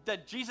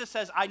that Jesus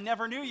says, I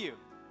never knew you.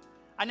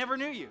 I never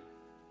knew you.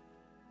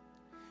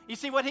 You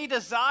see, what he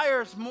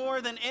desires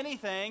more than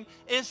anything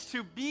is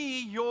to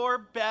be your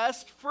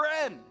best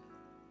friend.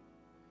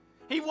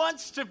 He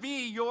wants to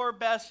be your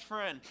best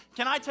friend.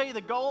 Can I tell you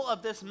the goal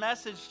of this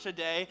message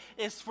today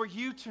is for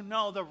you to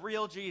know the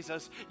real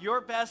Jesus, your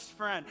best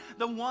friend,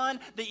 the one,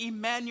 the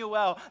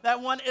Emmanuel,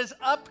 that one is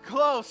up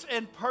close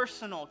and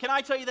personal. Can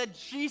I tell you that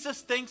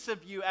Jesus thinks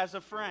of you as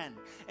a friend?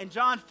 In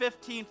John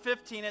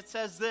 15:15, it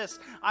says this,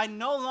 I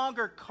no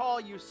longer call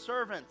you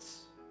servants,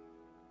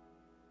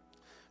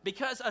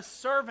 because a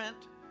servant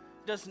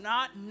does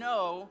not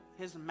know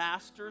his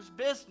master's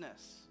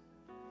business.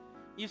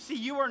 You see,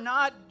 you are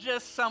not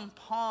just some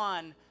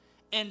pawn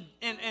in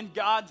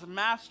God's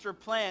master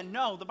plan.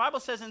 No, the Bible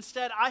says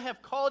instead, I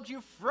have called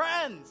you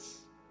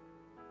friends.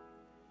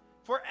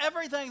 For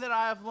everything that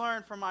I have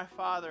learned from my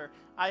Father,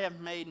 I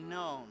have made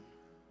known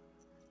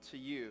to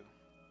you.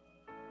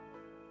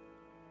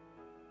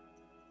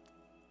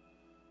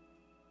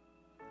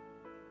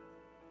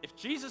 If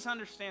Jesus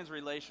understands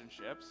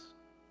relationships,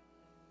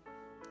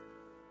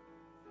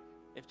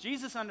 if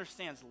Jesus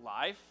understands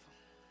life,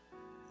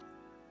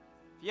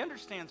 if he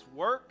understands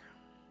work,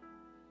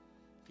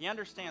 if he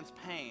understands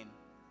pain,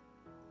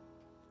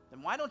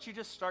 then why don't you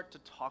just start to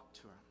talk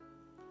to him?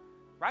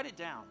 Write it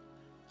down.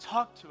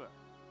 Talk to him.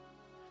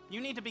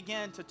 You need to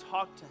begin to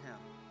talk to him.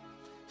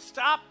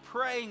 Stop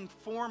praying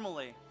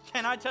formally.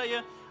 Can I tell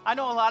you, I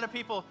know a lot of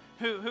people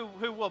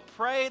who will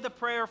pray the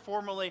prayer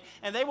formally,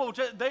 and they will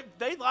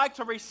they like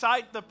to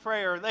recite the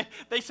prayer.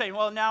 They say,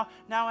 well, now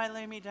I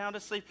lay me down to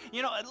sleep.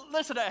 You know,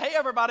 listen, hey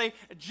everybody,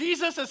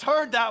 Jesus has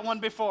heard that one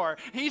before.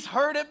 He's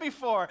heard it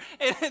before.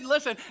 And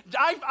listen,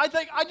 I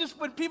think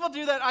when people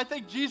do that, I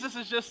think Jesus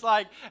is just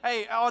like,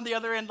 hey, on the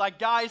other end, like,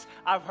 guys,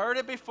 I've heard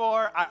it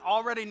before. I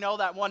already know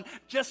that one.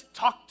 Just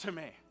talk to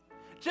me.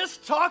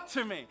 Just talk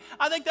to me.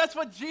 I think that's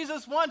what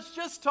Jesus wants.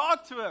 Just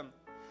talk to him.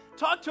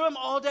 Talk to him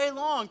all day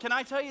long. Can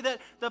I tell you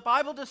that the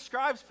Bible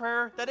describes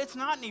prayer, that it's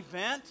not an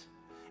event.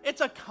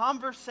 It's a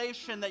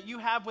conversation that you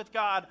have with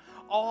God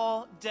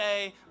all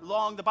day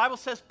long. The Bible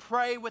says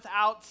pray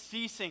without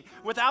ceasing.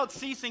 Without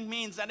ceasing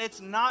means that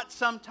it's not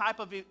some type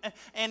of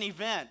an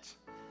event.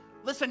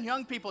 Listen,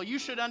 young people, you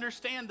should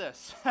understand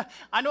this.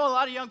 I know a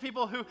lot of young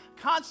people who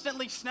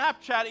constantly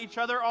Snapchat each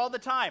other all the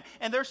time,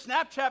 and their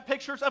Snapchat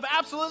pictures of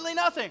absolutely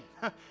nothing.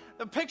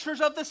 The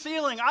pictures of the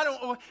ceiling,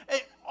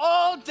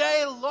 all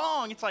day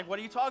long. It's like, what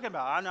are you talking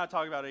about? I'm not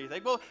talking about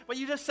anything. Well, but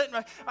you just sit.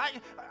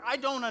 I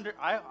don't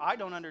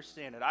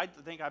understand it. I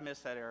think I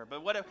missed that error.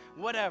 But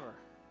whatever.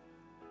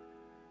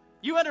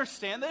 You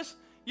understand this?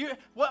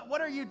 What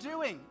are you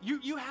doing?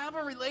 You have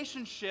a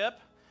relationship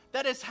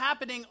that is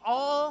happening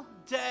all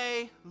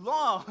day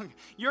long.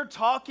 You're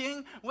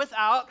talking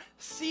without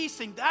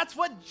ceasing. That's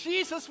what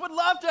Jesus would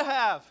love to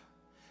have.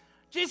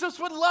 Jesus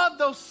would love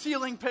those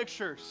ceiling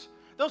pictures.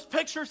 Those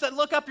pictures that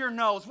look up your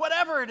nose,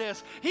 whatever it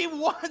is. He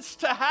wants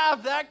to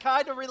have that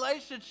kind of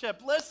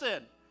relationship.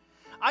 Listen,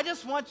 I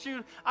just want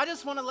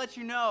to let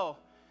you know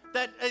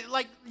that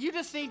you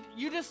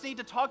just need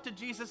to talk to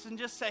Jesus and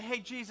just say, hey,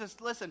 Jesus,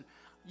 listen,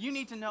 you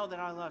need to know that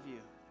I love you.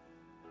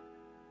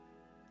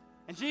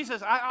 And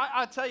Jesus,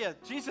 I tell you,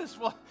 Jesus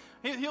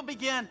he'll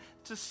begin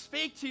to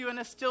speak to you in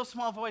a still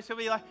small voice. He'll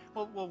be like,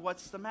 well,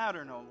 what's the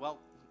matter? No, well,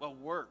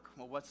 work.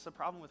 Well, what's the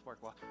problem with work?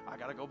 Well, I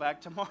got to go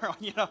back tomorrow.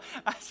 You know,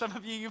 some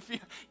of you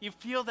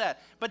feel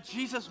that. But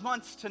Jesus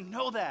wants to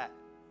know that.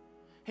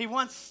 He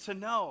wants to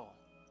know.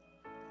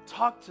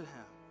 Talk to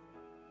him.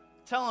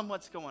 Tell him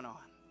what's going on.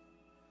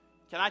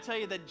 Can I tell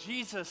you that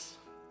Jesus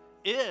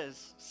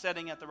is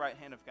sitting at the right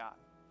hand of God?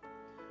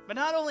 But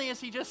not only is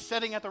he just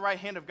sitting at the right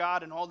hand of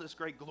God in all this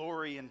great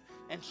glory and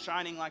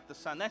shining like the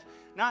sun.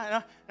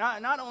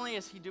 Not only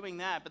is he doing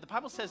that, but the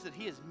Bible says that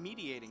he is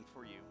mediating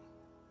for you.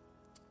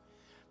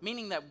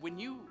 Meaning that when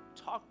you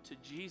talk to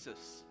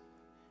Jesus,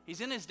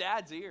 he's in his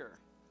dad's ear.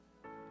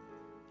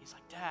 He's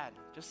like, Dad,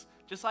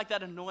 just like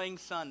that annoying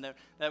son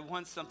that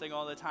wants something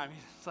all the time.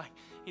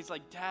 He's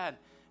like, Dad,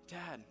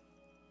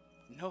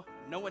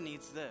 no one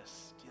needs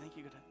this. Do you think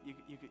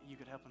you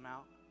could help him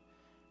out?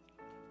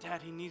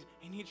 Dad, he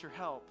needs your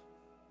help.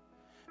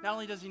 Not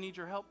only does he need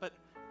your help, but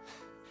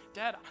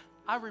Dad,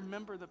 I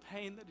remember the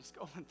pain that he's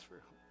going through.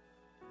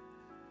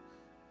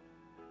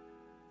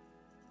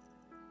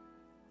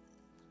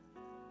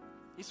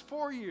 He's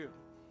for you.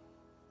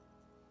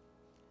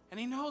 And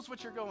he knows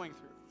what you're going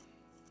through.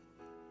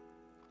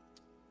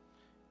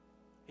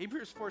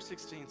 Hebrews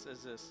 4:16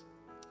 says this: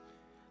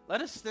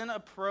 "Let us then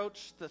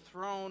approach the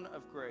throne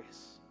of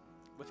grace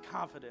with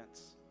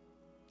confidence,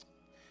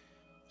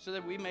 so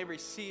that we may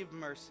receive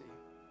mercy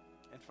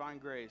and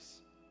find grace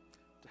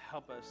to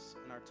help us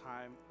in our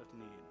time of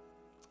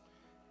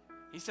need."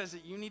 He says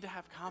that you need to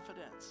have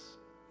confidence.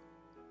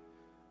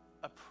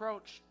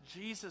 Approach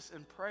Jesus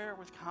in prayer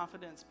with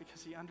confidence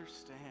because he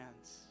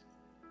understands.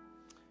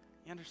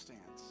 He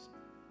understands.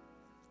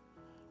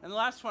 And the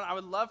last one I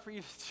would love for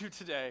you to do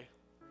today,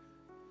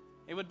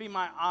 it would be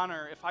my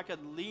honor if I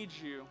could lead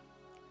you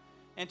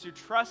into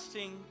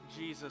trusting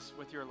Jesus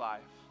with your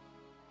life.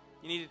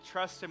 You need to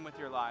trust him with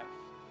your life.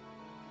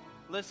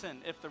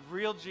 Listen, if the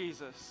real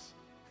Jesus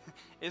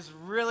is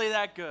really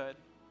that good,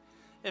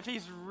 if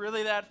he's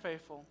really that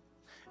faithful,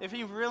 if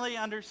he really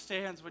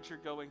understands what you're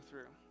going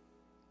through,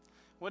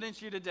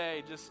 wouldn't you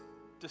today just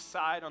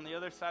decide on the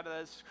other side of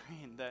that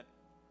screen that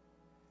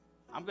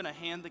I'm going to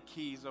hand the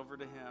keys over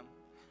to him.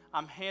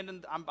 I'm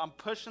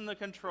pushing the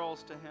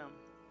controls to him.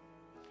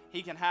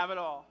 He can have it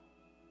all.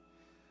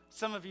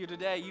 Some of you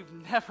today, you've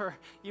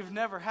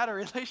never had a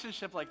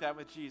relationship like that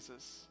with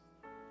Jesus.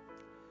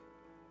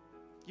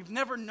 You've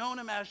never known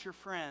him as your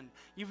friend.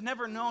 You've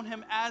never known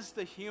him as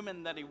the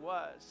human that he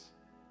was.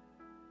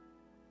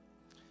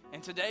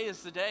 And today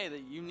is the day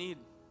that you need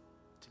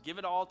to give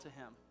it all to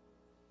him.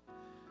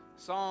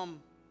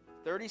 Psalm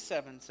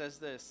 37 says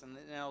this in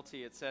the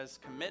NLT. It says,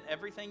 "Commit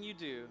everything you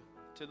do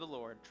to the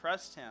Lord.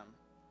 Trust him,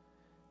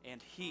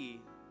 and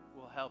he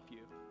will help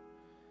you."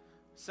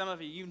 Some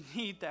of you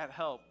need that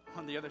help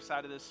on the other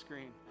side of this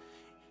screen.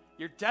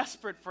 You're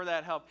desperate for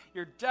that help.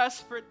 You're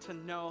desperate to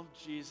know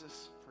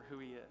Jesus for who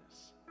he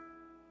is.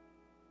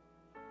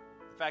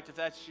 In fact, if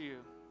that's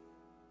you,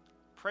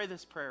 pray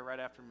this prayer right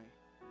after me.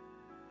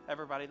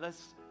 Everybody,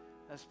 let's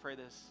pray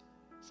this.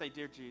 Say,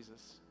 "Dear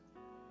Jesus,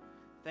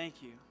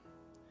 thank you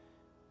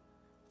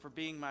for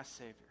being my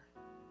Savior.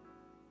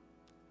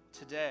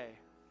 Today,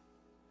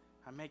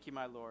 I make you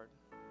my Lord,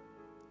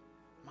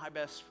 my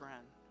best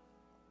friend.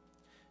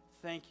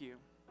 Thank you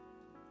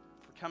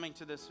for coming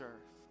to this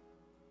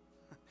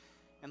earth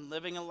and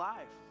living a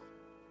life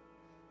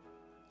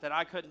that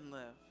I couldn't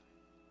live.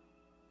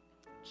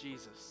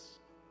 Jesus,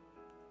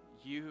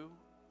 you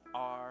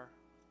are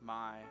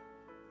my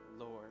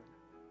Lord.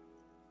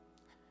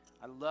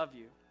 I love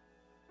you.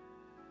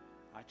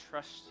 I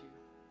trust you.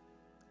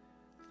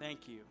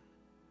 Thank you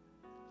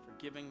for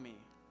giving me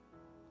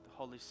the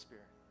Holy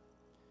Spirit."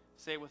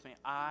 Say it with me.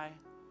 I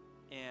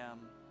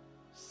am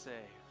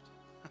saved.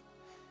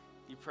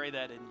 You pray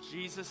that in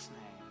Jesus'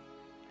 name.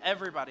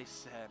 Everybody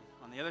said,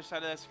 on the other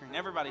side of that screen,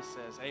 everybody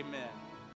says, amen.